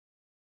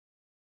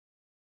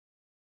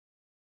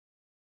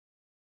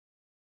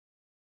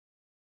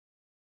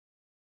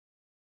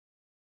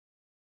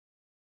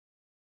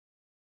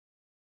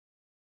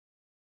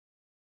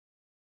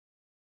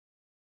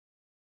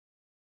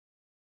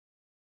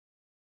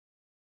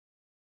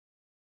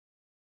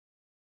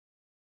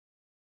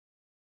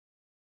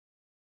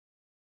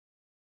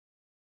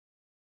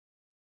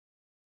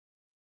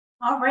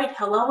All right,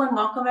 hello and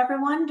welcome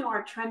everyone to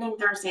our Trending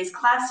Thursdays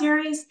class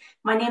series.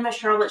 My name is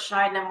Charlotte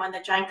Scheid and I'm one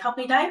of the Giant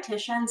Company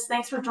dietitians.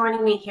 Thanks for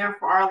joining me here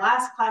for our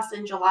last class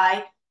in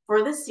July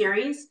for this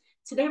series.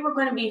 Today we're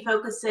going to be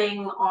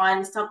focusing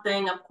on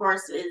something, of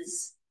course,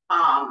 is,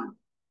 what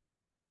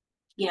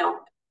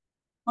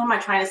am I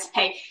trying to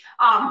say?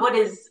 What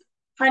is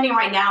trending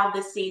right now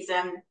this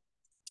season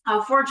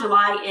for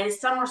July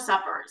is summer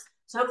suppers.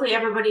 So hopefully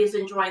everybody is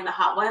enjoying the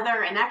hot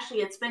weather, and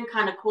actually it's been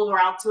kind of cooler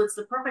out, so it's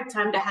the perfect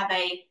time to have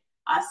a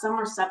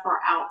summer supper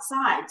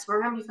outside. So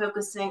we're going to be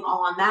focusing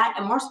all on that,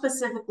 and more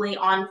specifically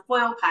on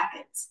foil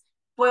packets,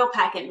 foil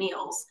packet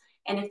meals.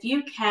 And if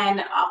you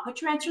can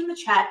put your answer in the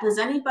chat, does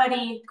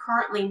anybody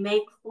currently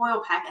make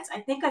foil packets? I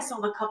think I saw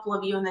a couple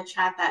of you in the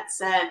chat that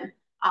said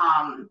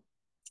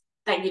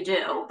that you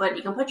do, but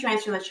you can put your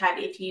answer in the chat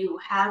if you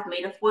have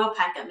made a foil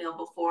packet meal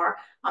before.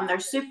 They're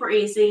super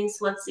easy.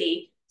 So let's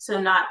see. So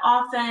not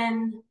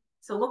often.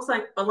 So it looks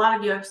like a lot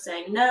of you are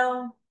saying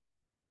no,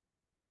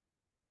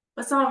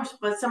 but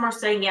some are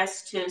saying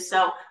yes too.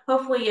 So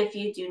hopefully if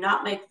you do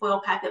not make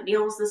foil packet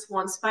meals, this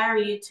will inspire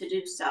you to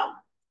do so.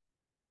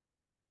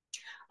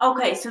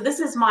 Okay, so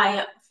this is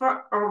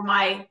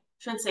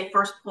shouldn't say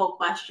first poll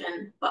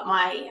question, but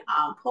my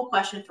poll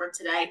question for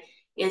today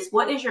is,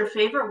 what is your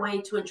favorite way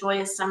to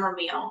enjoy a summer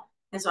meal?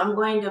 And so I'm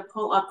going to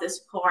pull up this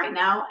poll right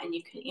now and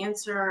you can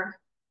answer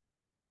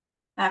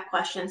that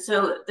question.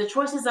 So the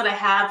choices that I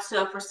have,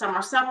 so for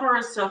summer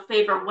suppers, so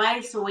favorite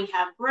way, so we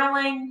have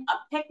grilling,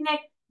 a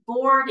picnic,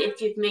 board,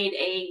 if you've made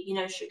a,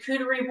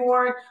 charcuterie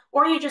board,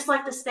 or you just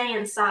like to stay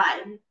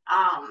inside.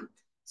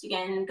 So you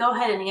can go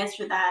ahead and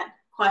answer that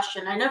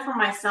question. I know for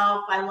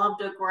myself, I love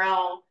to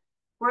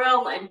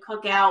grill and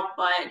cook out,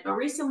 but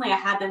recently I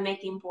have been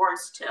making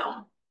boards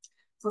too.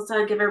 So let's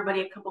give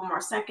everybody a couple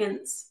more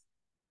seconds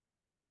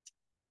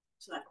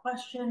to that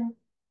question.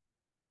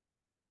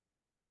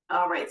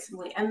 All right, so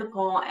we end the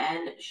poll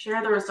and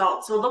share the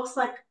results. So it looks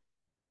like,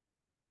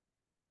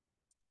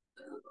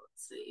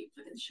 let's see if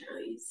I can share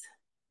these.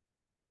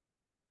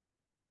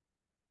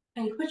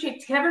 And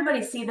can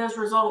everybody see those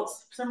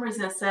results? For some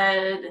reason it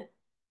said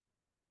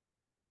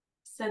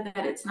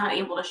that it's not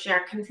able to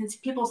share. Can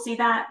people see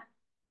that?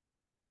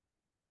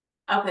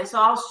 Okay, so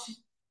I'm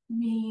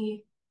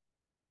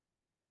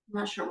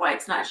not sure why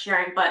it's not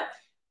sharing, but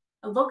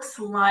it looks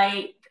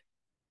like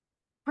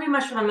pretty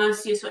much for the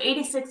most you. So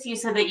 86 you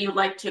said that you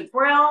like to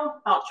grill,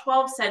 about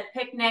 12 said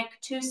picnic,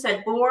 2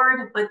 said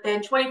board, but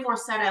then 24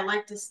 said I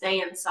like to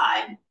stay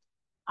inside.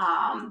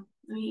 Why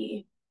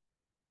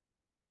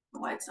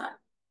it's not.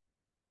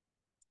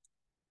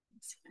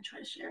 Let's see if I can try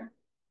to share.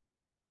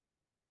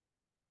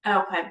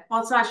 Okay,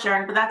 well, it's not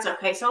sharing, but that's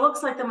okay. So it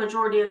looks like the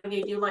majority of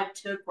you do like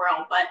to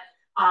grill, but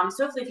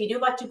so if you do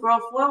like to grill,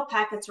 foil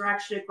packets are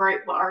actually a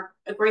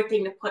great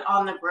thing to put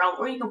on the grill,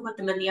 or you can put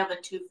them in the oven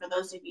too for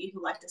those of you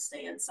who like to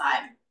stay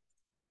inside.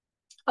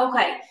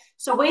 Okay,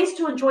 so ways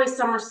to enjoy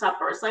summer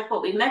suppers. Like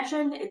what we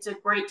mentioned, it's a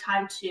great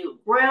time to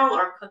grill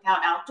or cook out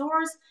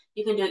outdoors.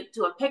 You can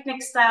do a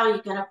picnic style.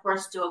 You can, of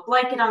course, do a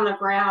blanket on the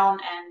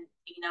ground and,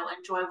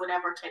 enjoy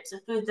whatever types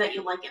of foods that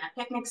you like in a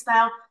picnic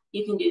style.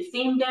 You can do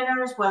themed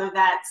dinners, whether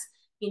that's,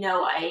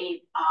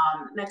 a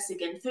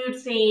Mexican food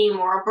theme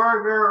or a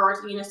burger or,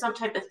 some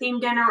type of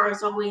themed dinner, or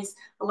it's always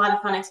a lot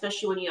of fun,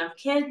 especially when you have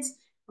kids.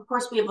 Of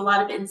course, we have a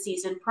lot of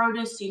in-season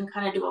produce, so you can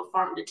kind of do a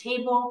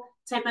farm-to-table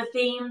type of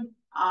theme.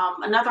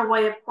 Another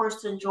way, of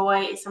course, to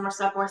enjoy a summer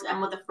supper is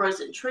end with a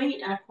frozen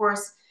treat. And of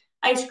course,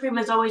 ice cream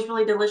is always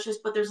really delicious,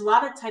 but there's a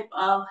lot of type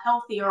of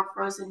healthier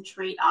frozen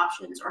treat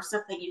options or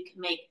stuff that you can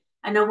make.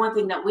 I know one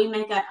thing that we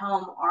make at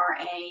home are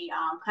a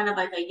kind of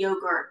like a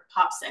yogurt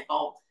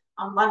popsicle.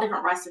 A lot of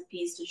different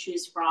recipes to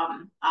choose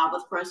from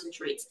with frozen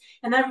treats.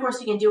 And then, of course,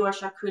 you can do a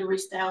charcuterie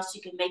style, so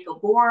you can make a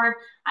board.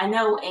 I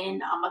know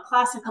in a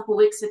class a couple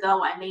weeks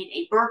ago, I made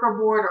a burger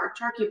board or a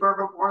turkey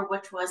burger board,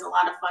 which was a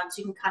lot of fun.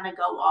 So you can kind of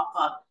go off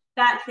of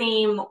that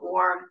theme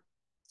or,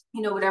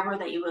 whatever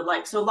that you would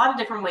like. So a lot of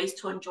different ways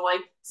to enjoy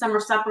summer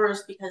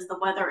suppers because the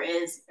weather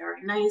is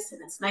very nice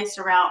and it's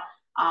nicer out.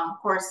 Of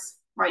course,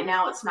 right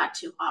now it's not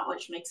too hot,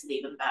 which makes it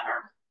even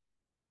better.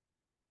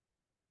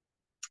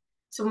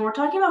 So when we're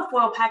talking about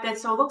foil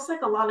packets, so it looks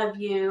like a lot of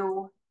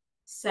you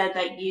said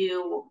that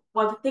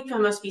I think for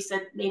most of you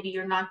said maybe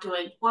you're not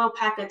doing foil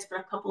packets, but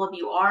a couple of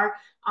you are.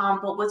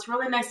 But what's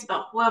really nice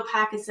about foil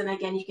packets, and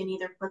again, you can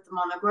either put them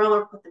on the grill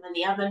or put them in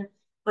the oven,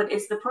 but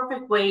it's the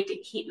perfect way to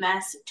keep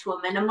mess to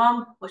a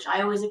minimum, which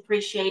I always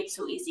appreciate,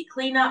 so easy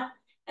cleanup.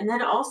 And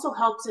then it also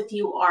helps if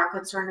you are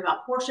concerned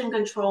about portion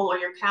control or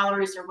your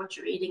calories or what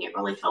you're eating. It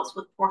really helps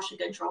with portion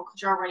control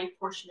because you're already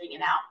portioning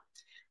it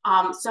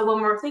out. So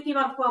when we're thinking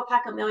about a foil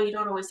packet meal, you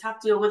don't always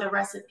have to deal with a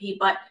recipe,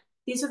 but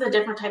these are the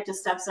different types of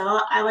steps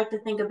that I like to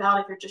think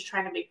about if you're just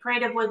trying to be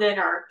creative with it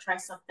or try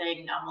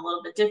something a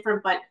little bit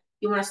different. But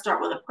you want to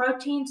start with a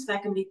protein, so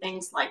that can be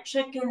things like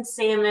chicken,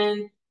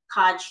 salmon,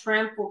 cod,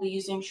 shrimp. We'll be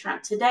using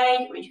shrimp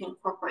today, or you can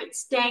incorporate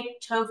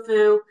steak,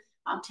 tofu,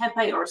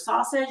 tempeh, or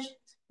sausage.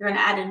 You're going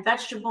to add in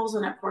vegetables,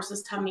 and of course,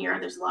 this time of year,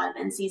 there's a lot of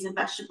in-season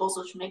vegetables,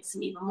 which makes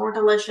them even more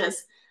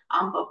delicious.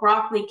 But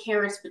broccoli,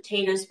 carrots,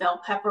 potatoes,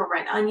 bell pepper,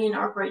 red onion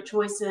are great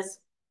choices.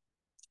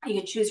 You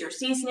can choose your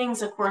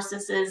seasonings. Of course,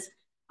 this is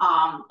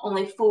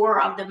only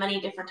 4 of the many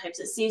different types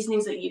of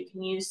seasonings that you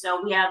can use.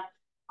 So we have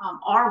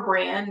our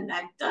brand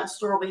at the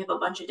store. We have a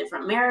bunch of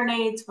different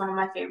marinades. One of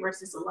my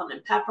favorites is the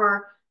lemon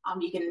pepper.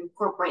 You can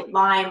incorporate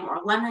lime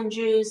or lemon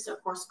juice.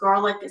 Of course,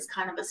 garlic is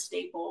kind of a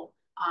staple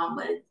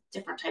with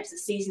different types of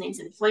seasonings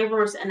and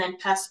flavors. And then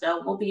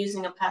pesto. We'll be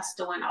using a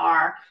pesto in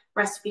our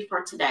recipe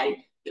for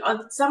today.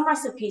 Some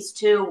recipes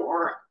too,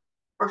 or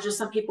just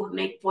some people who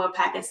make foil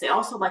packets, they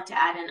also like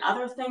to add in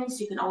other things.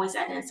 You can always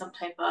add in some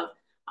type of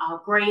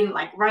grain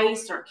like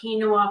rice or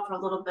quinoa for a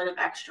little bit of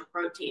extra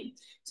protein.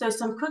 So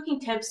some cooking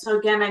tips. So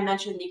again, I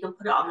mentioned you can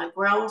put it on the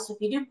grill. So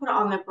if you do put it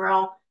on the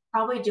grill,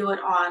 probably do it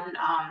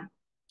on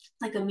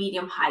like a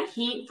medium high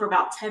heat for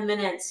about 10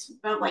 minutes,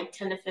 about like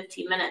 10 to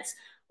 15 minutes,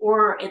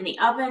 or in the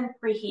oven,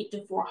 preheat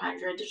to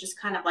 400. It's just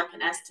kind of like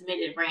an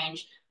estimated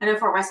range. I know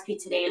for our recipe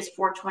today is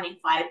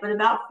 425, but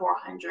about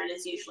 400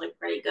 is usually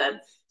pretty good.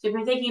 So if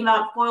you're thinking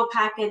about foil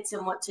packets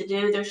and what to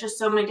do, there's just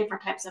so many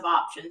different types of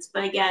options.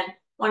 But again,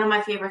 one of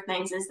my favorite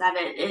things is that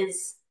it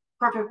is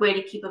a perfect way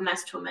to keep a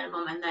mess to a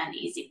minimum and then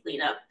easy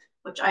cleanup,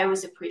 which I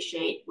always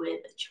appreciate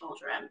with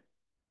children.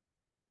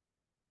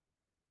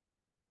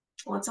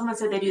 When someone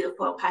said they do the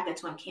foil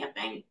packets when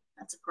camping,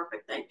 that's a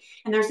perfect thing.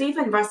 And there's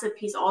even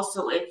recipes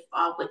also if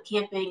with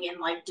camping and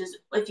like just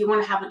if you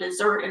want to have a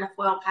dessert in a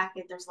foil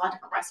packet, there's a lot of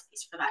different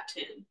recipes for that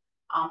too.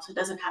 So it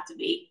doesn't have to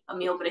be a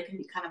meal, but it can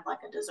be kind of like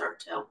a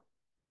dessert too.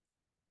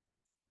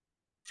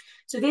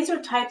 So these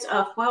are types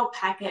of foil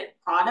packet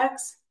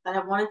products that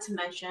I wanted to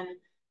mention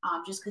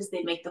just because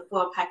they make the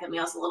foil packet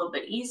meals a little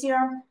bit easier.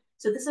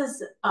 So this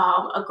is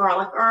a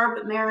garlic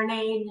herb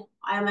marinade.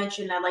 I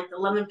mentioned I like the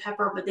lemon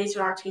pepper, but these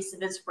are our Taste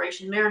of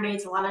Inspiration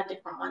marinades, a lot of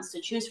different ones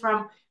to choose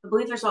from. I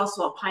believe there's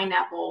also a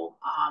pineapple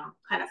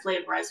kind of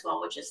flavor as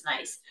well, which is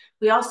nice.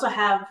 We also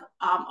have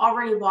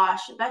already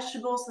washed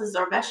vegetables. This is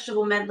our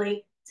vegetable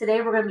medley.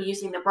 Today we're going to be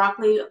using the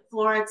broccoli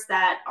florets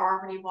that are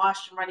already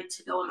washed and ready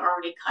to go and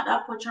already cut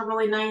up, which are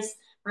really nice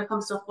when it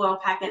comes to foil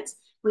packets.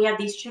 We have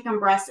these chicken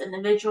breast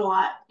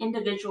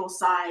individual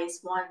size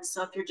ones.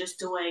 So if you're just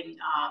doing,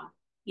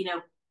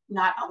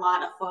 not a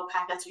lot of foil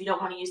packets, or you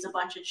don't want to use a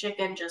bunch of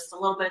chicken, just a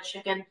little bit of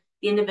chicken,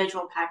 the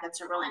individual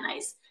packets are really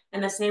nice.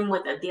 And the same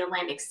with the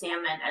Atlantic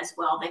salmon as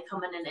well. They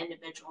come in an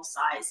individual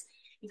size.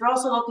 If you're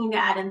also looking to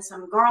add in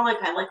some garlic,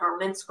 I like our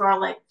minced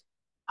garlic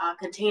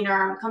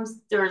container.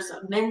 There's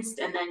minced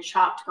and then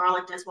chopped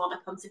garlic as well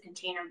that comes in a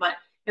container, but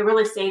it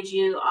really saves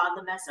you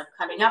the mess of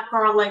cutting up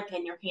garlic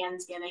and your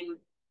hands getting,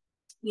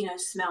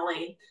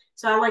 smelly.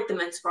 So I like the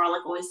minced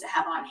garlic always to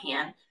have on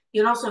hand.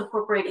 You can also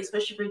incorporate,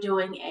 especially if you're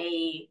doing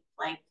a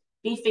like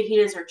beef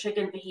fajitas or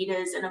chicken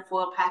fajitas in a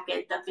foil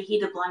packet. The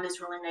fajita blend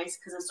is really nice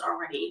because it's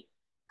already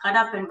cut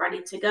up and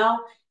ready to go. And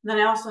then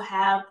I also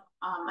have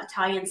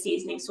Italian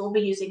seasoning, so we'll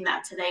be using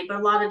that today, but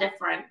a lot of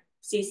different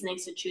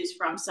seasonings to choose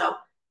from. So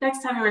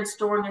next time you're in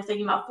store and you're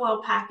thinking about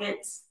foil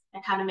packets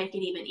and how to make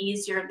it even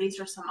easier, these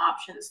are some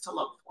options to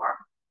look for.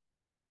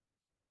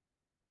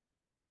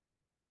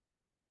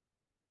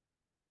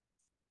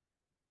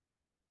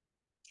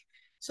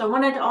 So I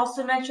wanted to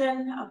also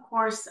mention, of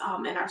course,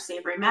 in our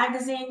Savory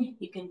magazine,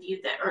 you can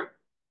view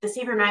the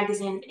Savory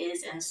magazine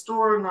is in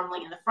store,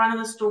 normally in the front of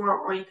the store,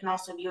 or you can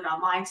also view it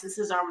online. So this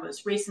is our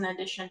most recent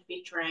edition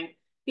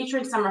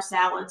featuring summer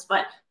salads.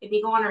 But if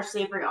you go on our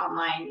Savory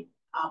online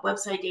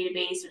website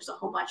database, there's a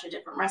whole bunch of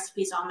different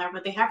recipes on there,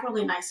 but they have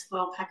really nice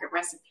foil packet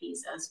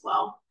recipes as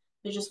well.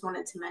 I just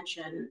wanted to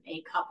mention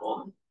a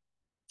couple.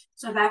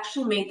 So I've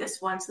actually made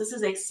this one. So this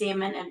is a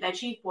salmon and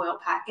veggie foil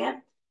packet.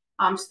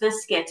 So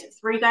this gets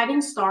 3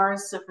 guiding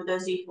stars. So for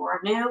those of you who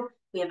are new,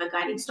 we have a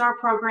guiding star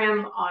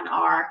program on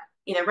our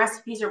either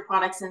recipes or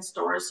products in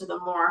stores. So the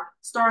more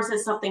stars that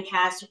something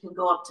has, you can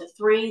go up to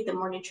 3, the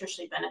more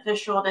nutritionally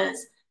beneficial it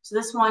is. So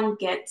this one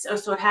gets,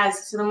 so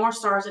the more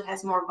stars, it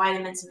has more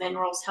vitamins,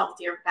 minerals,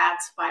 healthier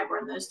fats, fiber,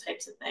 and those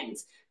types of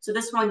things. So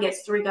this one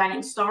gets 3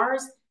 guiding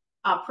stars.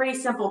 Pretty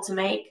simple to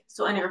make.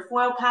 So in your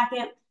foil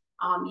packet,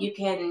 you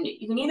can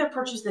either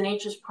purchase the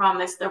Nature's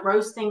Promise, the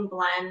roasting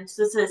blend.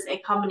 So this is a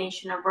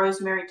combination of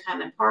rosemary,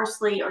 thyme, and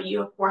parsley, or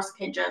you of course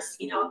can just,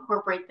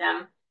 incorporate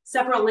them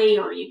separately,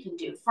 or you can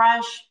do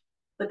fresh,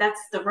 but that's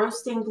the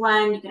roasting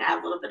blend. You can add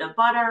a little bit of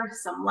butter,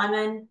 some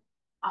lemon,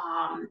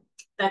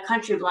 the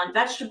country blend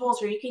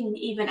vegetables, or you can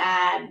even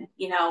add,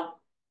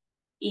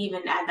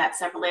 that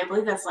separately. I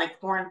believe that's like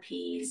corn,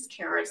 peas,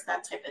 carrots,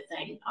 that type of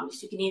thing. So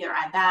you can either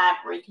add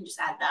that, or you can just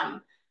add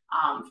them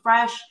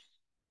fresh.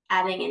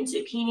 Adding in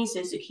zucchini.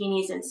 So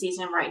zucchini's in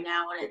season right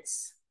now, and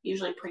it's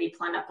usually pretty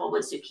plentiful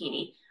with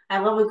zucchini. I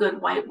love a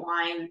good white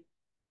wine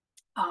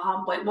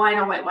or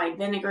white wine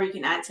vinegar. You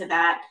can add to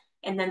that.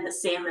 And then the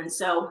salmon.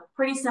 So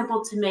pretty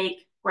simple to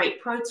make,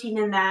 great protein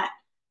in that.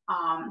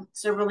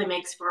 So it really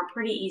makes for a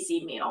pretty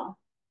easy meal.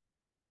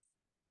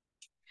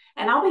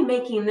 And I'll be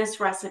making this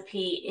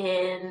recipe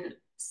in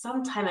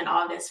sometime in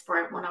August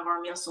for one of our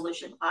meal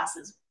solution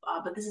classes.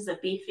 But this is a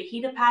beef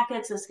fajita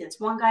packet. So this gets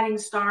 1 guiding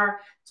star.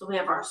 So we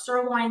have our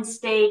sirloin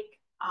steak.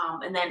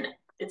 And then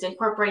it's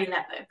incorporating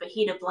that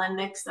fajita blend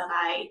mix that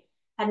I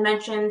had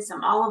mentioned,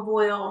 some olive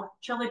oil,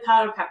 chili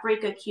powder,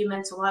 paprika,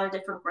 cumin, so a lot of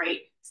different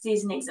great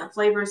seasonings and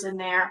flavors in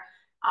there.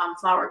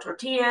 Flour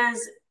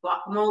tortillas,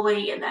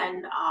 guacamole, and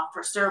then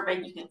for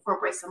serving, you can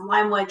incorporate some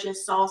lime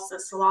wedges, salsa,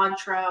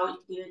 cilantro. You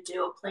can even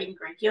do a plain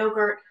Greek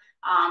yogurt,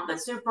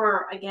 but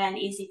super, again,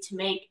 easy to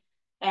make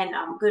and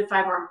good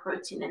fiber and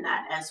protein in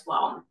that as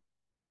well.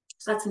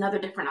 So that's another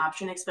different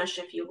option,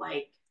 especially if you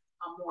like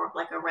more of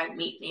like a red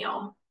meat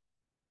meal.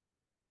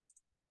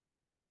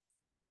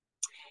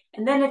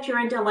 And then if you're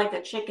into like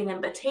a chicken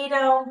and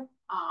potato,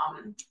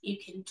 you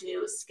can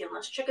do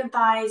skinless chicken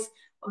thighs.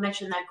 We'll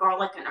mention that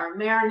garlic and our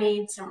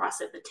marinade, some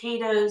russet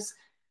potatoes,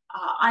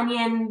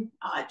 onion,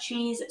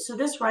 cheese. So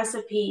this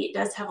recipe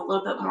does have a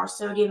little bit more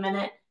sodium in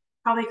it,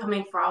 probably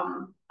coming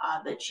from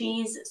the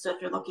cheese. So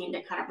if you're looking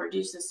to kind of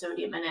reduce the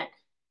sodium in it,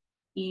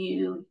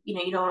 you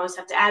don't always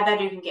have to add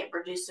that. You can get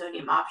reduced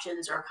sodium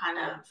options or kind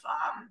of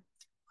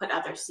put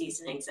other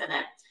seasonings in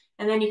it.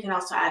 And then you can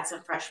also add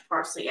some fresh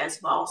parsley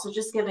as well. So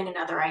just giving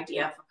another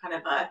idea for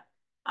kind of a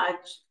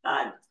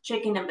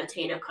chicken and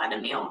potato kind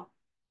of meal.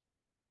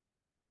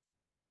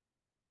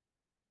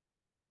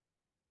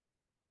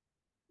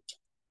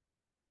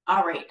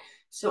 All right,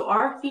 so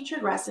our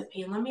featured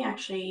recipe, let me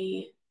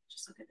actually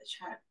just look at the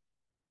chat.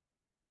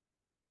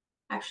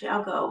 Actually,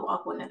 I'll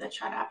go into the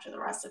chat after the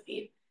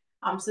recipe.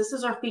 So this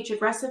is our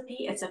featured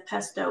recipe. It's a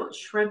pesto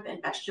shrimp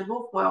and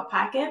vegetable foil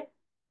packet.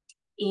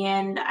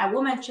 And I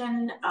will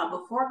mention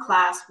before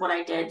class what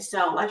I did.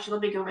 So actually,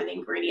 let me go over the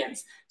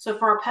ingredients. So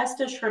for our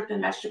pesto shrimp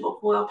and vegetable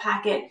foil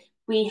packet,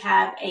 we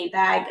have a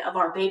bag of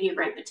our baby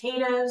red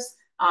potatoes.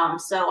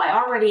 So I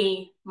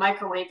already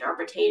microwaved our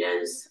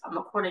potatoes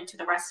according to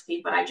the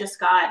recipe, but I just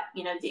got,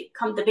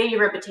 the baby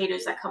red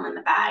potatoes that come in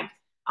the bag.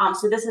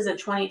 So this is a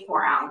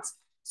 24 ounce.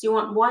 So you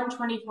want one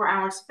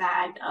 24-ounce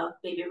bag of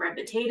baby red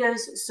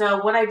potatoes. So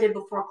what I did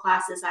before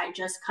class is I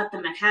just cut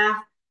them in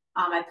half.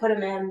 I put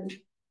them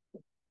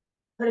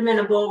in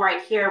a bowl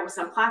right here with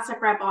some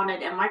plastic wrap on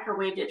it and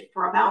microwaved it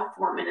for about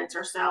 4 minutes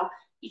or so,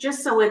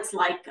 just so it's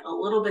like a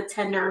little bit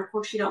tender. Of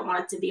course, you don't want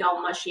it to be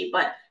all mushy,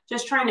 but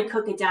just trying to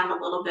cook it down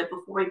a little bit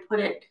before we put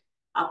it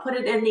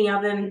in the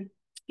oven,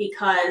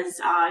 because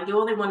you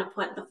only want to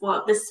put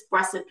this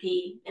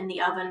recipe in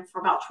the oven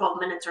for about 12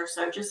 minutes or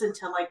so, just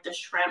until like the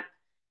shrimp,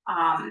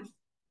 I'm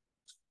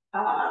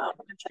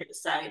trying to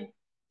say,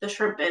 the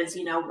shrimp is,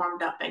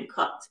 warmed up and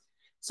cooked.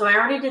 So I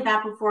already did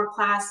that before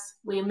class.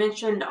 We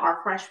mentioned our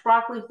fresh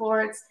broccoli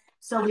florets.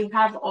 So we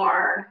have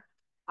our,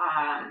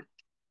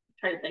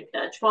 trying to think,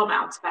 the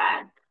 12-ounce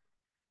bag.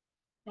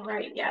 All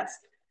right, yes.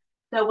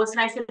 So what's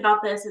nice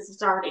about this is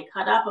it's already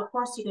cut up. Of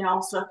course, you can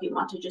also, if you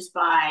want to, just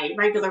buy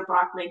regular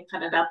broccoli and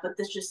cut it up, but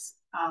this just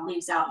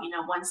leaves out,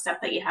 one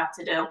step that you have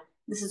to do.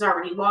 This is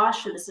already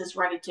washed, so this is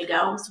ready to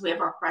go. So we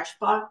have our fresh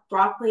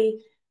broccoli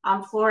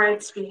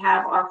florets. We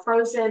have our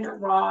frozen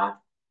raw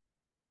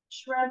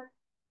shrimp.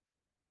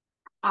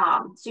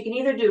 So you can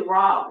either do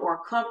raw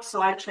or cooked.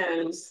 So I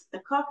chose the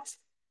cooked.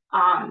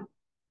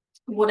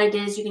 What I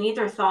did is you can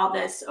either thaw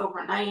this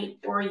overnight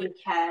or you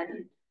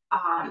can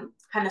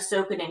kind of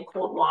soak it in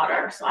cold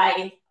water. So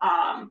I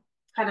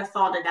kind of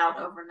thawed it out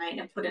overnight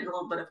and put it in a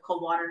little bit of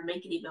cold water to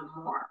make it even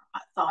more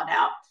thawed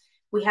out.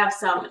 We have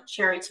some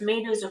cherry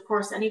tomatoes. Of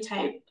course,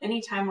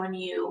 anytime when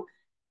you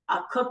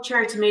cook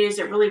cherry tomatoes,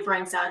 it really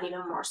brings out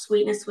even more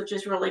sweetness, which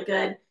is really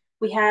good.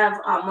 We have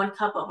 1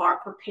 cup of our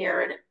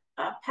prepared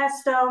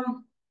pesto.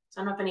 So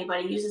I don't know if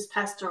anybody uses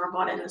pesto or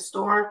bought it in the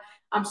store.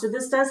 So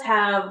this does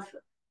have,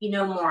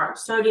 more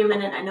sodium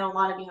in it. I know a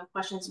lot of you have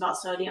questions about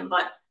sodium,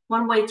 but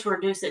one way to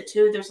reduce it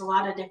too, there's a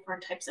lot of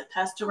different types of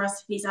pesto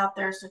recipes out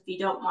there. So if you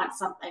don't want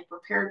something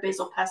prepared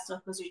basil pesto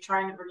because you're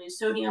trying to reduce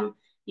sodium,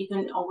 you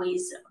can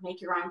always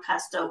make your own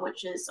pesto,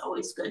 which is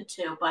always good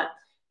too. But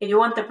if you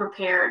want the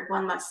prepared,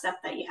 one less step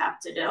that you have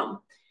to do.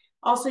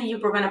 Also,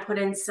 we're going to put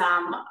in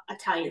some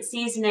Italian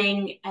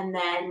seasoning, and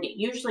then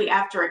usually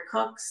after it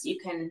cooks, you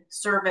can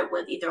serve it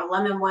with either a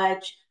lemon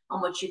wedge,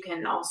 on which you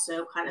can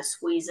also kind of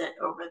squeeze it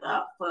over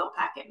the foil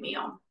packet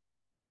meal.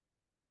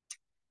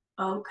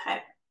 Okay.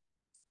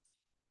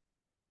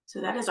 So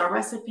that is our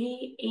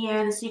recipe.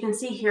 And so you can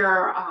see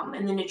here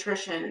in the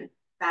nutrition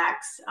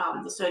facts,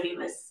 the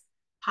sodium is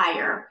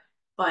higher.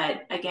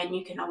 But again,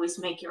 you can always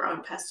make your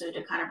own pesto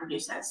to kind of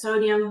reduce that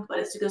sodium, but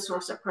it's a good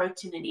source of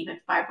protein and even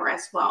fiber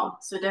as well.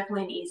 So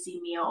definitely an easy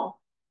meal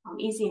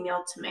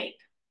to make.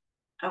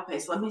 Okay,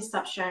 so let me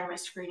stop sharing my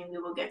screen and we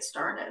will get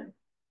started.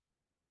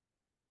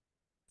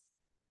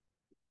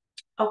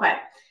 Okay,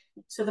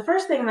 so the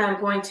first thing that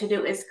I'm going to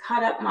do is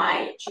cut up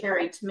my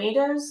cherry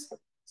tomatoes.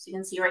 So you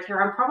can see right here,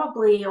 I'm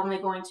probably only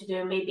going to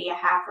do maybe a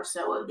half or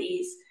so of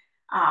these.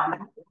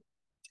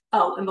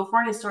 Oh, and before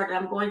I get started,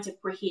 I'm going to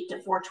preheat to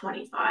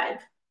 425.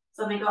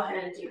 So let me go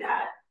ahead and do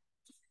that.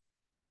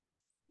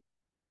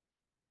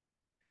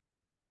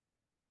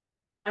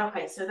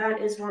 Okay, so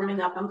that is warming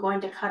up. I'm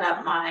going to cut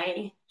up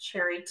my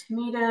cherry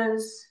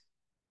tomatoes.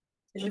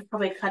 I'm just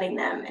probably cutting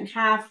them in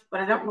half,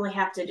 but I don't really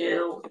have to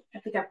do, I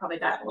think I probably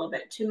got a little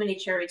bit too many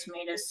cherry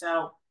tomatoes.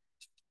 So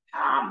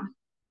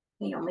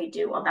We only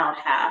do about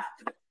half.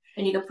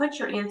 And you can put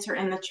your answer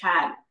in the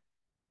chat.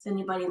 Does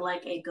anybody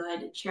like a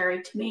good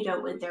cherry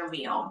tomato with their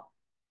meal?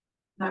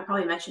 I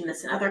probably mentioned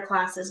this in other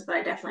classes, but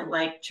I definitely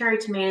like cherry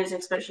tomatoes,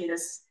 especially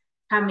this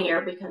time of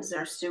year, because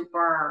they're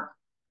super,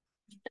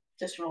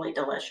 just really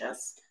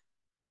delicious.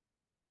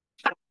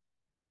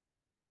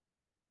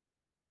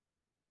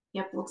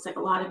 Yep, looks like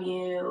a lot of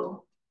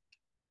you,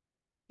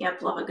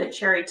 yep, love a good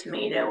cherry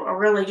tomato, or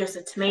really just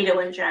a tomato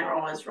in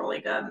general is really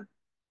good.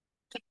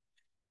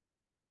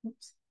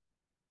 Oops.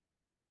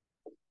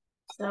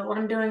 So what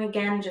I'm doing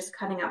again, just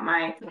cutting up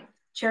my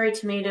cherry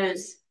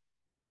tomatoes.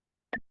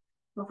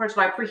 Well, first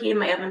of all, I preheated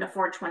my oven to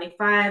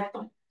 425,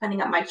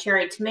 cutting up my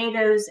cherry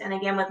tomatoes. And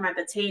again, with my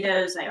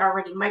potatoes, I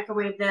already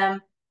microwaved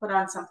them, put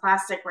on some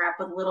plastic wrap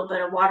with a little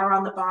bit of water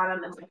on the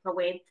bottom and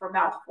microwave for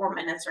about 4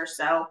 minutes or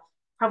so.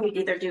 Probably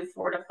either do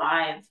 4 to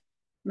 5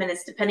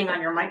 minutes, depending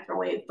on your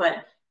microwave.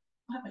 But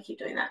why do I keep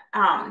doing that?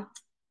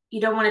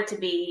 You don't want it to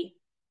be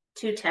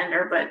too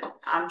tender, but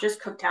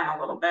just cook down a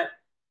little bit.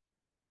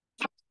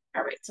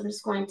 All right, so I'm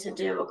just going to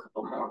do a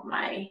couple more of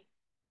my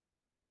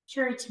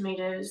cherry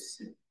tomatoes,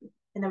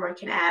 and then we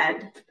can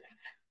add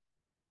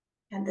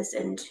this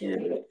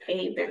into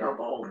a bigger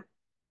bowl.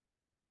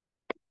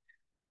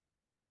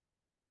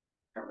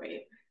 All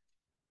right,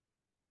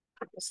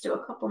 let's do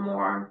a couple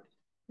more,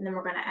 and then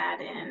we're going to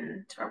add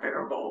in to our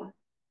bigger bowl.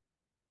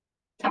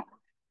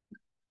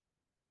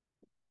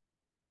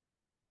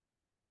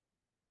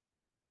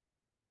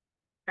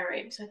 All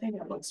right, so I think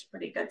that looks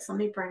pretty good. So let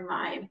me bring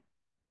my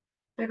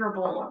bigger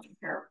bowl up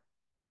here.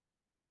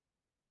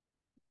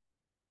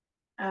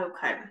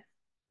 Okay.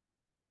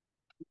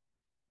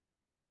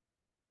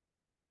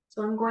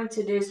 So I'm going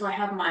to do, so I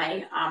have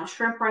my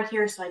shrimp right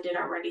here. So I did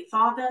already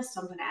thaw this.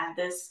 So I'm going to add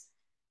this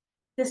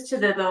to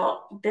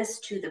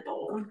the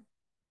bowl.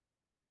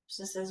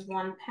 So this is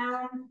 1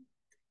 pound.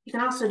 You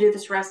can also do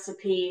this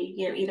recipe,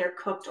 either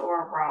cooked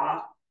or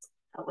raw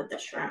with the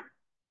shrimp.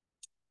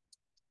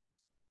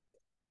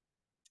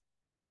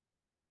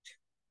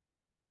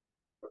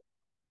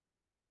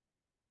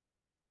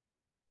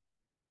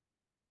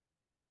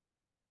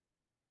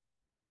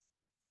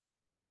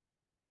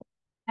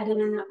 Add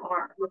in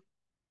our, let's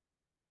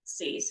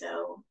see,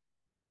 so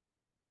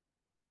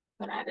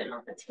I'm gonna add in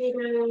our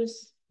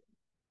potatoes.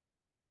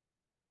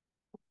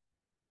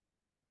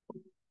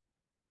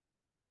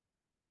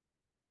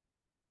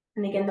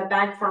 And again, the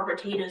bag for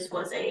potatoes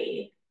was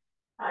a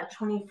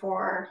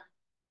 24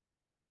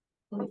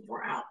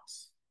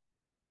 ounce.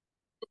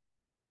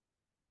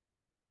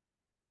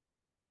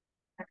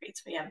 All right,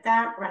 so we have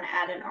that. We're gonna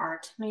add in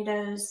our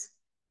tomatoes.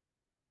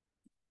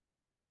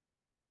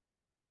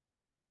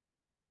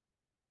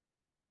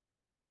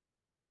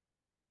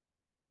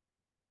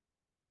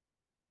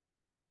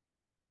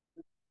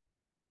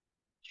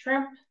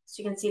 Shrimp.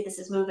 So you can see this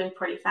is moving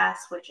pretty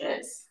fast, which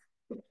is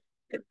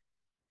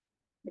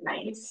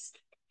nice.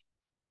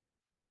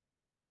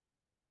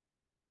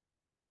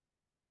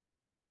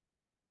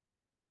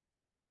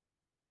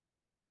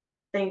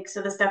 Think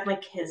so. This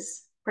definitely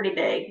is pretty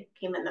big.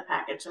 Came in the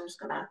package. So I'm just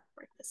gonna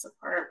break this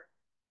apart.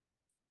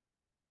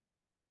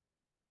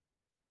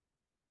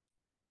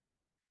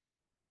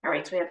 All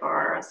right, so we have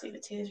our sweet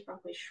potatoes,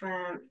 broccoli,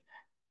 shrimp.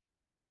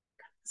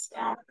 Cut this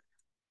down.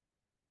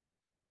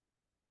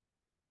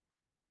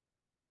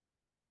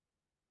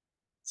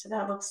 So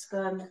that looks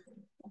good.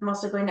 I'm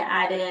also going to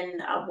add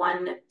in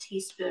 1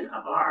 teaspoon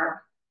of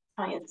our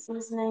Italian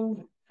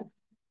seasoning.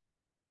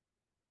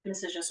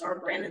 This is just our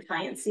brand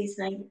Italian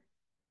seasoning.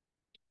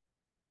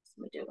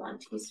 So we do 1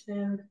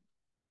 teaspoon.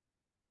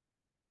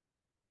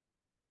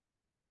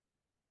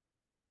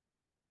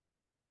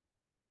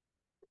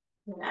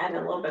 I'm gonna add a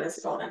little bit of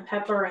salt and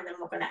pepper, and then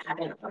we're gonna add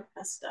in our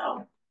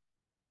pesto.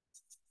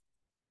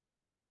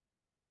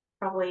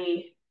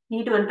 Probably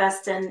need to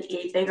invest in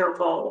a bigger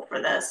bowl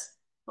for this,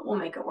 but we'll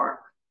make it work.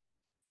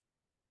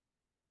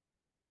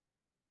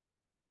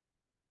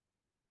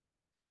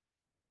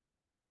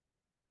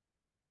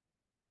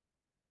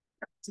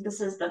 So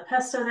this is the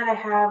pesto that I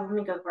have. Let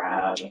me go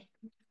grab.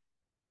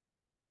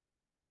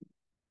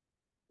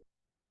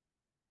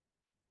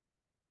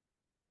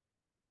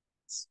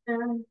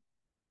 Spoon.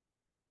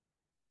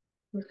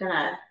 I'm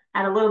gonna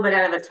add a little bit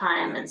at a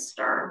time and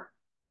stir.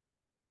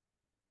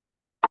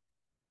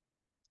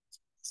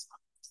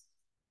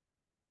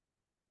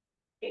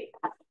 Okay.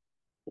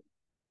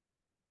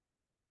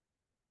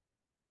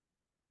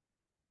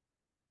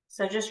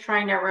 So just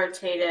trying to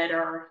rotate it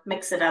or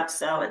mix it up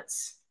so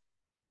it's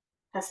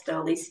pesto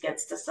at least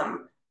gets to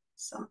some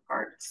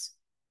parts.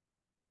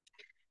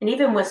 And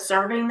even with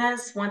serving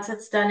this, once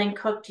it's done and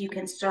cooked, you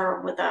can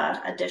serve with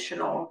a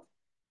additional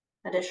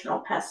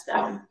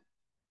pesto.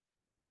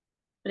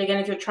 But again,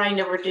 if you're trying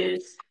to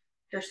reduce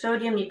your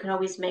sodium, you can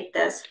always make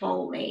this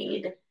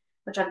homemade,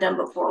 which I've done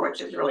before, which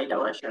is really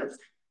delicious.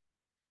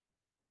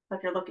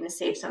 If you're looking to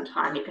save some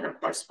time, you can of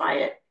course buy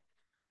it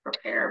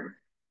prepared.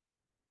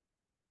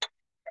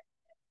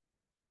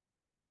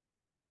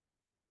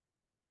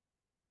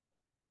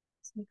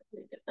 Look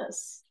at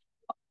this.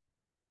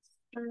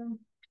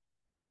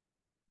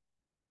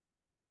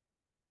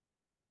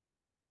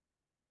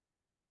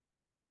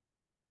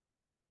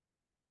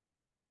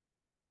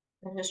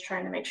 I'm just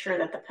trying to make sure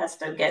that the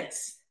pesto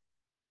gets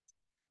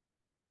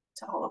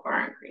to all of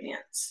our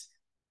ingredients.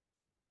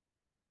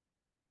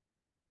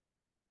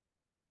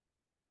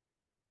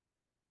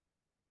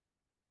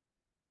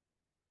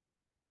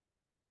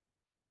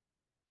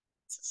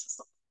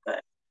 But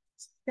I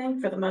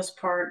think for the most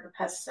part, the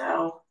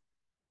pesto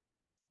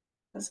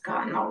has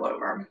gotten all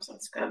over, so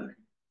that's good.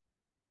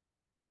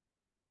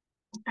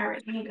 All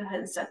right, let me go ahead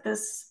and set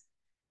this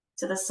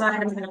to the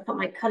side. I'm going to put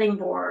my cutting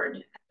board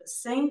at the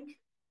sink,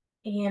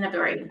 and I'll be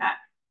right back.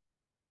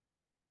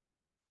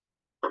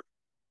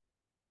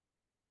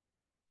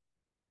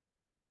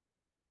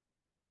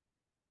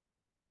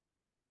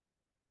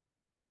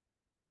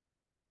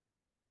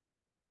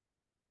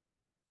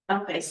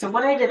 Okay, so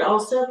what I did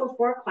also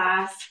before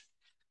class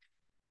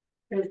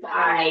is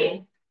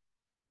I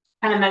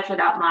kind of measured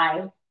out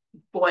my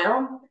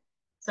boil.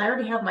 So I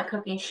already have my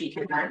cooking sheet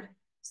here.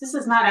 So this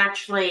is not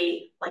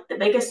actually like the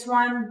biggest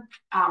one,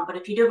 but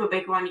if you do have a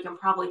big one, you can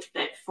probably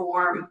fit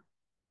four.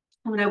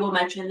 What I will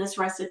mention, this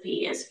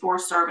recipe is 4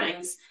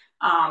 servings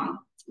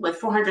with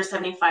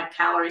 475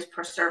 calories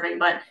per serving.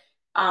 But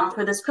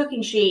for this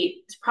cooking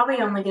sheet, it's probably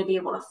only going to be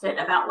able to fit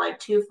about like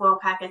 2 foil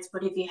packets.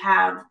 But if you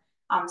have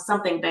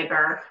something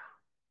bigger,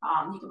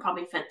 you can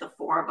probably fit the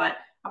 4. But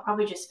I'll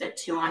probably just fit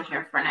 2 on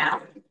here for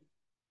now.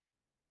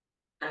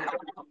 I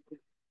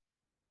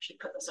should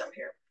put this over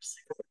here.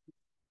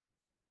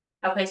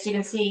 Okay, so you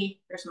can see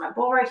there's my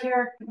bowl right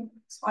here.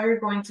 So all you're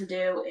going to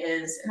do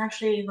is, and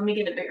actually, let me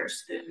get a bigger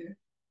spoon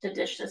to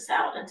dish this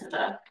out into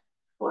the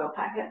foil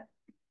packet.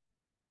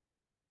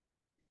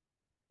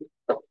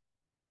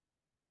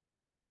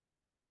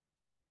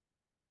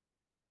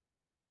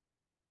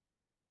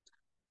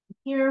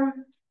 Here,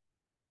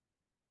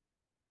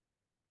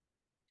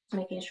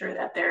 making sure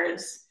that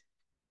there's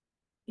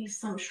at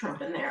least some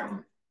shrimp in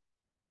there.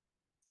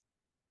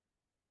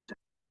 It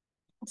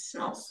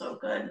smells so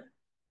good.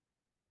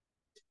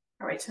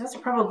 All right, so that's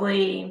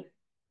probably,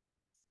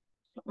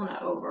 I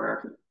don't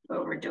want to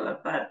overdo it,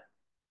 but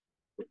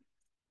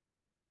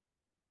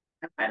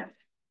okay.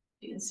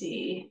 You can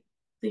see,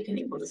 you can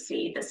able to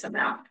see this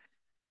amount.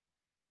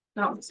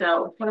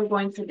 So what I'm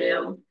going to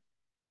do,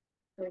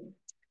 I'm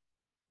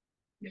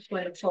just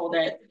going to fold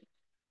it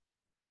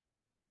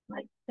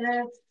like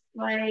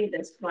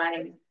this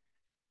way.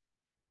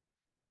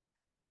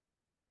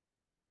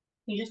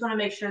 You just want to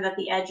make sure that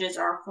the edges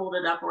are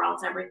folded up or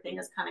else everything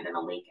is kind of going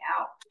to leak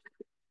out.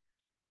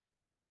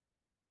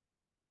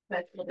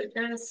 Let's fold it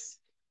this.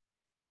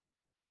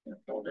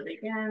 Fold it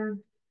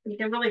again. You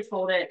can really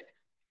fold it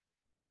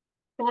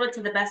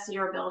to the best of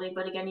your ability,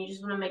 but again, you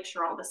just want to make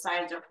sure all the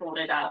sides are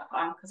folded up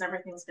because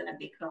everything's going to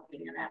be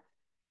cooking in it.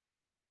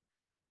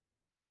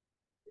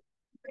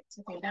 Right,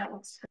 so I think that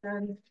looks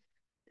good.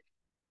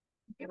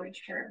 Okay, make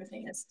sure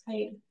everything is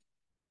tight.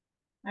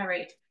 All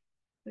right,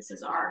 this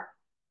is our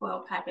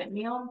foil packet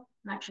meal.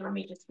 And actually, let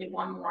me just do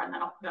one more and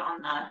then I'll put it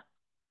on the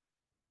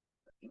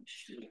cooking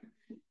sheet.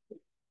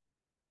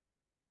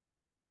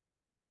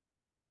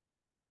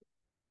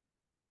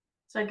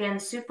 So again,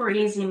 super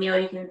easy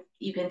meal.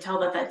 You can tell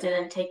that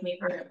didn't take me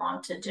very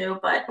long to do,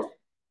 but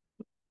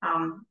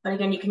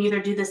again, you can either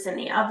do this in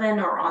the oven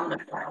or on the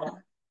grill,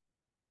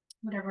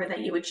 whatever that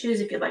you would choose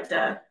if you'd like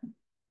to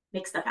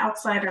make stuff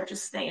outside or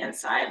just stay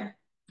inside.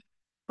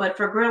 But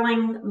for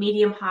grilling,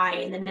 medium high,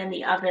 and then in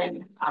the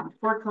oven,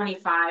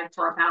 425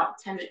 for about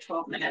 10 to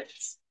 12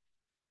 minutes.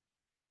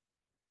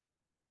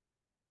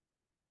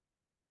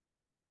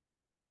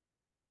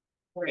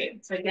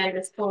 Great. So again,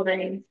 just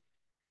folding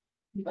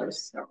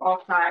those are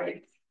all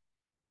sides.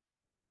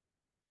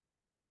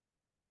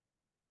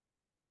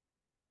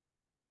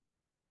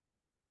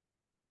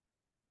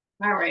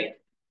 All right.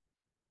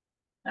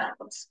 That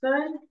looks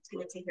good. So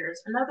let's see,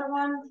 here's another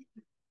one.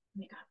 Let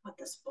me put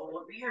this bowl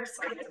over here.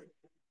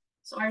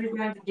 So all you're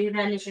going to do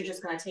then is you're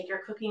just going to take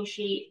your cooking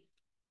sheet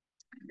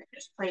and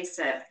just place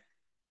it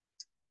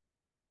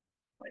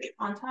right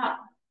on top.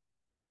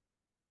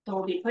 So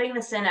we'll be putting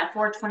this in at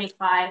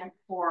 425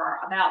 for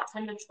about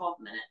 10 to 12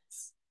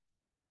 minutes.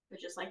 So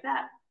just like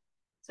that.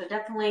 So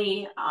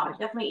definitely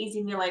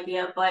easy meal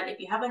idea. But if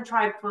you haven't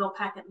tried foil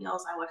packet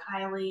meals, I would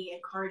highly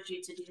encourage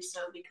you to do so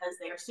because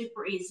they are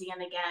super easy.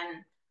 And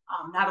again,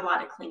 not a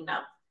lot of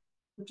cleanup,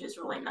 which is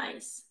really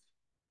nice.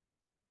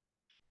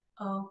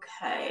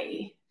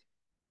 Okay.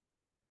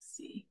 Let's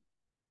see.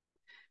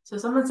 So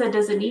someone said,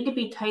 does it need to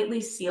be tightly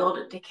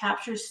sealed to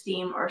capture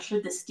steam or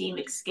should the steam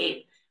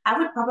escape? I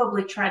would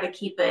probably try to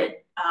keep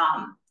it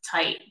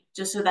tight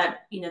just so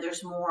that,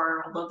 there's a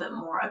little bit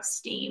more of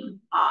steam.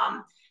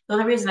 The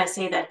only reason I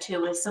say that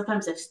too is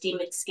sometimes if steam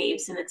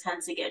escapes and it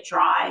tends to get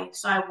dry.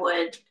 So I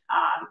would,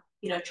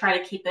 try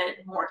to keep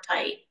it more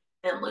tight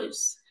than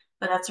loose.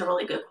 But that's a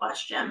really good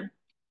question.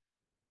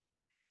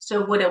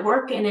 So would it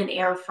work in an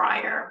air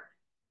fryer?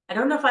 I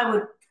don't know if I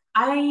would,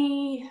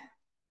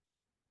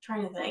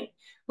 trying to think.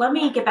 Let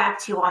me get back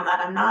to you on that.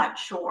 I'm not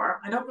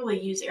sure. I don't really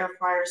use air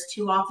fryers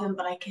too often,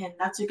 but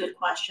that's a good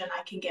question.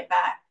 I can get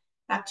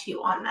back to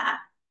you on that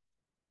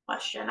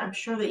question. I'm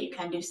sure that you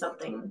can do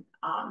something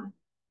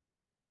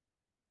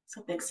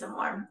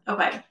similar.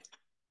 Okay.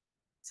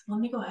 So let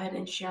me go ahead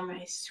and share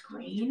my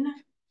screen.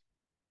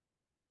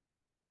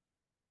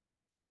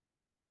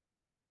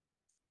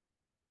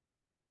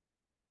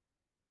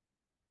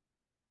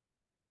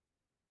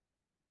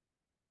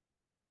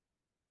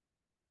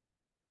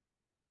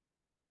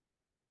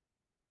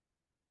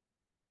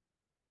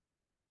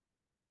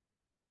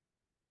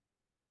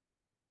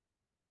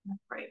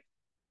 Great.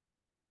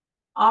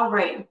 All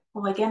right.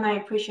 Well, again, I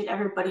appreciate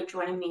everybody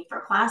joining me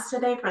for class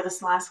today for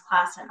this last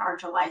class in our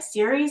July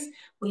series.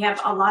 We have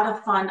a lot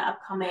of fun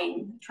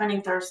upcoming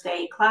Trending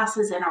Thursday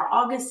classes in our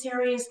August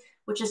series,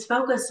 which is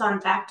focused on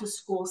back to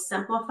school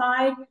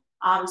simplified.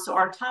 So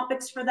our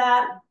topics for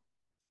that.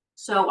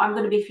 So I'm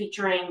going to be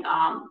featuring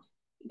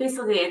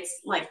basically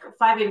it's like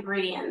 5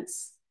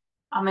 ingredients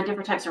and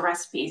different types of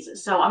recipes.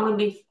 So I'm going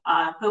to be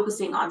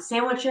focusing on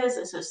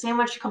sandwiches, so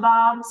sandwich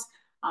kebabs.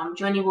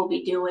 Joni will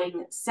be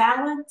doing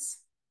salads,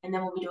 and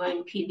then we'll be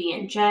doing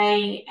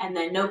PB&J, and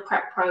then no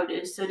prep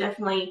produce. So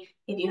definitely,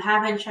 if you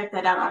haven't checked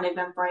that out on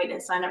Eventbrite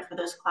and sign up for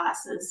those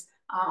classes,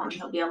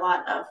 it'll be a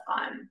lot of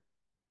fun.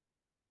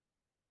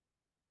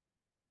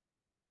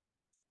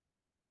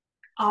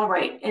 All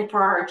right, and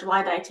for our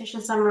July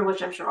dietitian summary,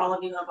 which I'm sure all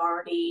of you have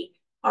already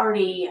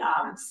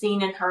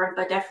seen and heard,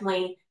 but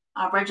definitely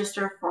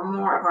register for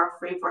more of our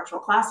free virtual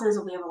classes.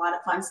 We have a lot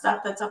of fun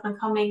stuff that's up and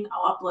coming.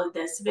 I'll upload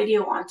this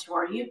video onto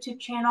our YouTube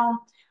channel.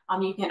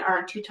 You can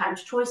earn 2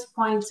 times choice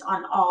points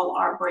on all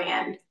our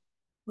brand.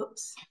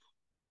 Whoops.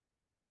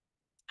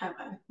 Okay,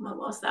 I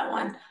lost that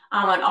one.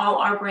 On all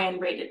our brand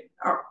rated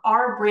or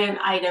our brand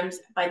items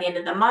by the end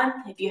of the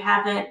month. If you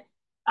haven't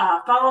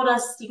followed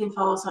us, you can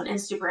follow us on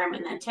Instagram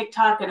and then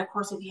TikTok. And of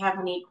course, if you have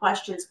any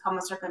questions,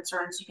 comments, or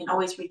concerns, you can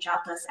always reach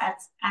out to us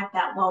at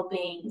that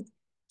well-being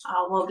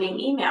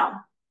email.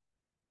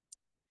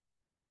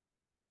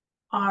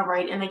 All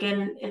right, and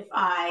again, if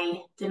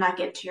I did not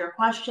get to your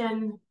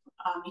question,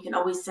 you can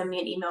always send me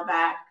an email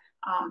back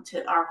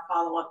to our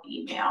follow-up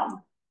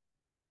email.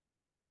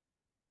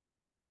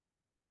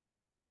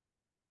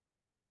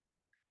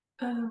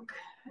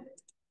 Okay,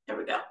 there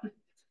we go.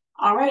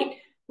 All right.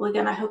 Well,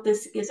 again, I hope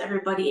this gives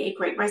everybody a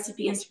great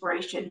recipe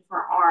inspiration for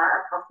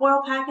our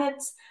foil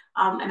packets.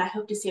 And I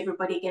hope to see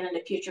everybody again in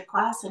a future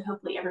class, and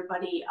hopefully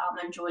everybody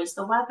enjoys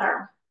the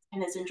weather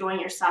and is enjoying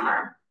your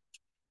summer.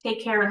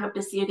 Take care and hope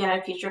to see you again in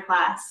a future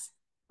class.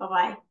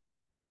 Bye-bye.